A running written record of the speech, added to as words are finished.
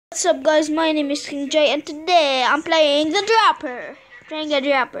What's up guys, my name is King Jay and today I'm playing the Dropper.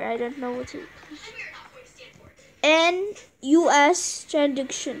 I don't know what it is. NUS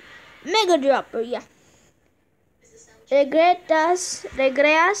traduction. Mega Dropper, yeah. Regretas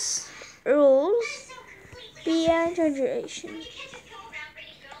rules. PN translation.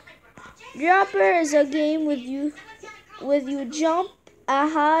 Dropper is a game with you jump a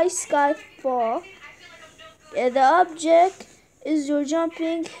high sky fall. The object is you're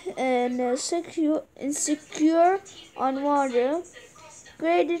jumping and insecure on water.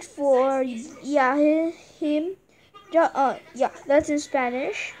 Graded for him. That's in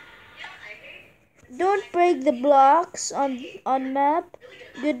Spanish. Don't break the blocks on map.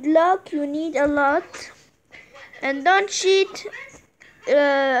 Good luck. You need a lot. And don't cheat.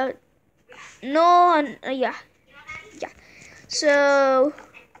 So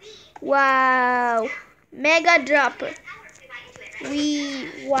wow, Mega Dropper.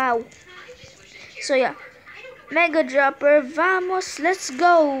 Wow. So yeah, Mega Dropper. Vamos, let's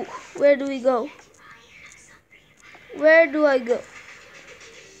go. Where do we go? Where do I go?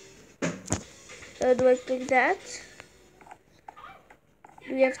 Do I click that?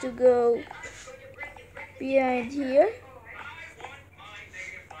 Do we have to go behind here?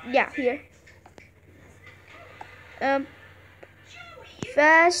 Yeah, here.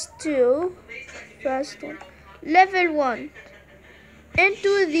 Fast 1. Level 1.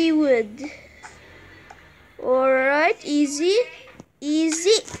 Into the wood. Alright, easy.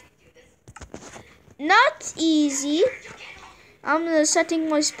 Not easy. I'm setting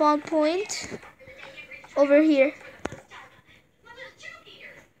my spawn point over here.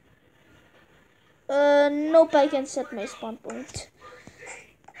 Nope, I can set my spawn point.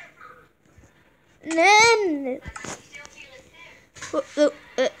 Then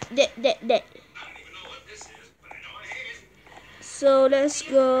so let's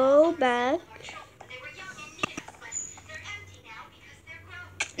go back.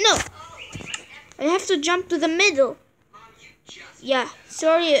 No, I have to jump to the middle. Yeah,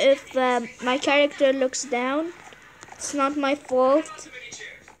 sorry if my character looks down. It's not my fault.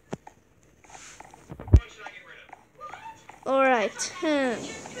 Alright,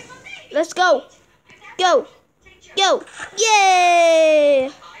 let's go. Go!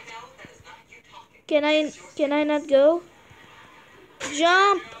 Yay! Can I not go?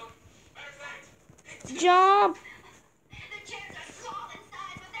 Jump! Can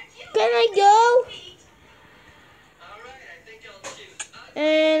I go?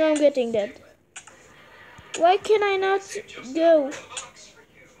 And I'm getting dead. Why can I not go?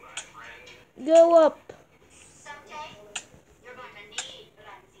 Go up.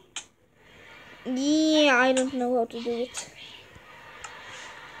 Yeah, I don't know how to do it.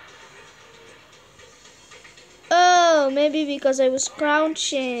 Oh, maybe because I was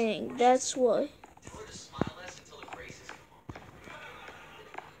crouching. That's why.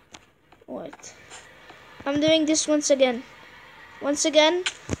 What? I'm doing this once again.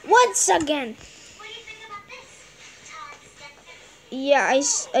 Yeah, I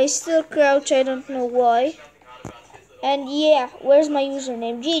still crouch. I don't know why. And yeah, where's my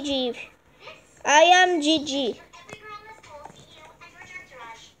username? GG. I am GG.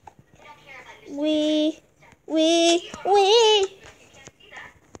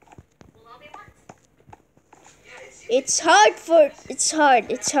 It's hard,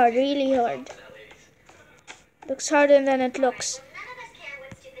 really hard. Looks harder than it looks.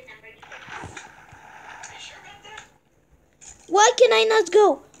 Why can I not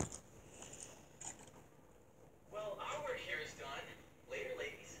go?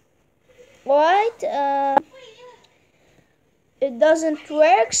 What? It doesn't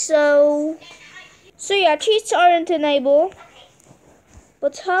work, so yeah, cheats aren't enabled.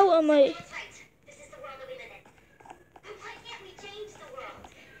 But how am I?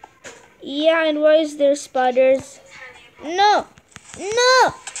 Yeah, and why is there spiders? No!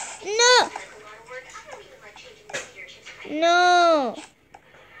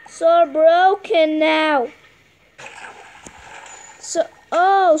 So broken now.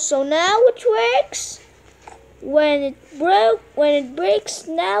 So now it works? When it breaks,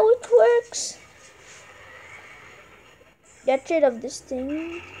 now it works? Get rid of this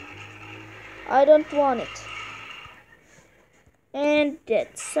thing. I don't want it. And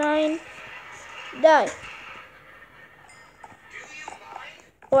that sign. Die.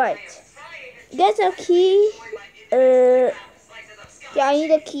 Right. Get a key. Yeah, I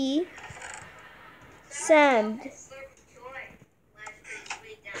need a key. Sand.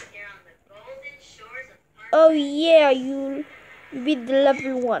 Oh yeah, you beat the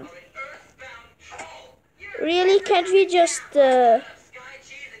level 1. Really? Can't we just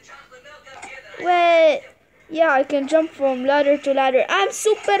Wait. Yeah, I can jump from ladder to ladder. I'm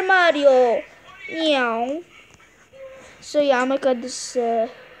Super Mario. Meow. So yeah, I'm gonna cut this.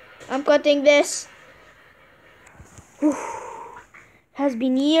 I'm cutting this. Whew. Has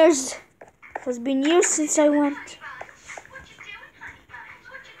been years. Has been years since I went.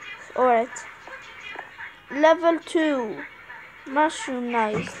 Alright. Level 2.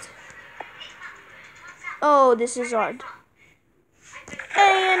 Mushroomized. Oh, this is hard.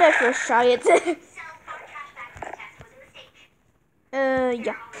 And I first try it.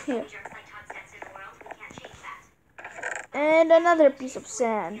 Yeah, here. And another piece of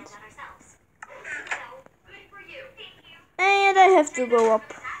sand. And I have to go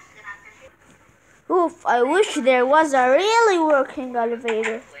up. Oof, I wish there was a really working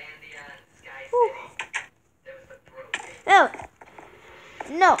elevator. Oof. No.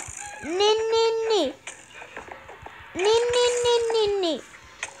 No. Nee. Nee.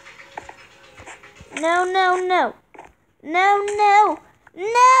 No. No. No.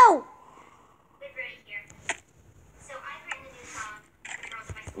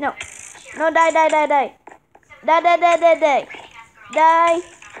 No, die. Die.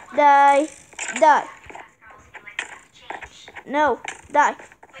 No, die.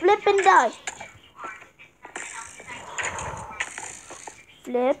 Flip and die.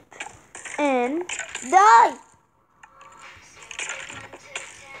 Flip and die.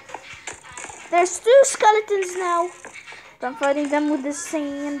 There's 2 skeletons now. I'm fighting them with the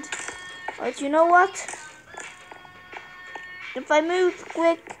sand. But you know what? If I move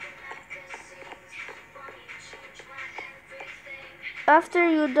quick, after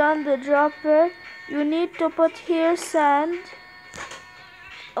you done the dropper, you need to put here sand.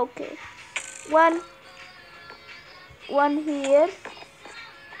 Okay. One here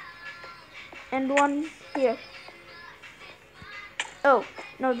and one here. Oh,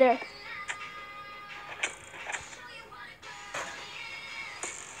 no, there.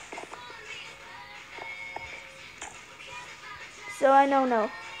 So I know no.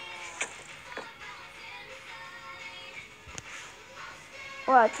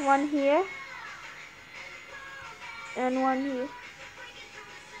 What? One here and one here.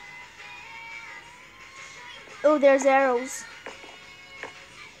 Oh, there's arrows.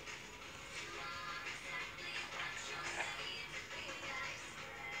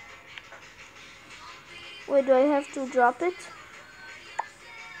 Wait, do I have to drop it?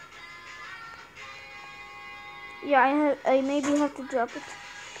 Yeah, I maybe have to drop it.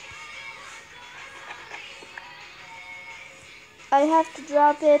 I have to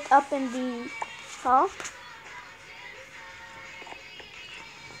drop it up in the... Huh?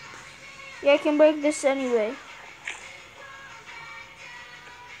 Yeah, I can break this anyway.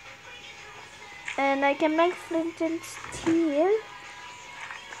 And I can make flint and steel.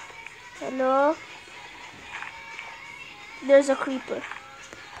 Hello? There's a creeper.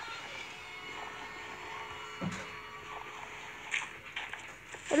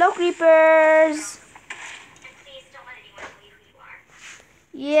 Hello, creepers!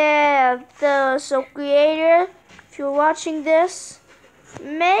 Yeah, so creator, if you're watching this,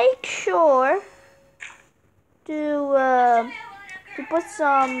 make sure to put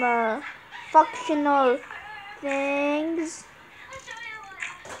some functional things.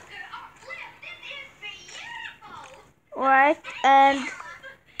 Right, and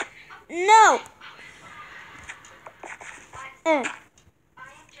no.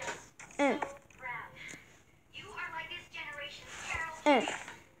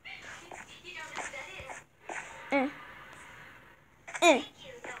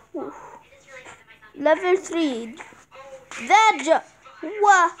 Level 3. That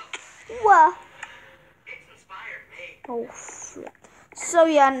Wah. Oh, flip. So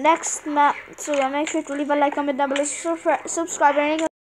yeah, next map. So yeah, make sure to leave a like, comment down below, subscribe, and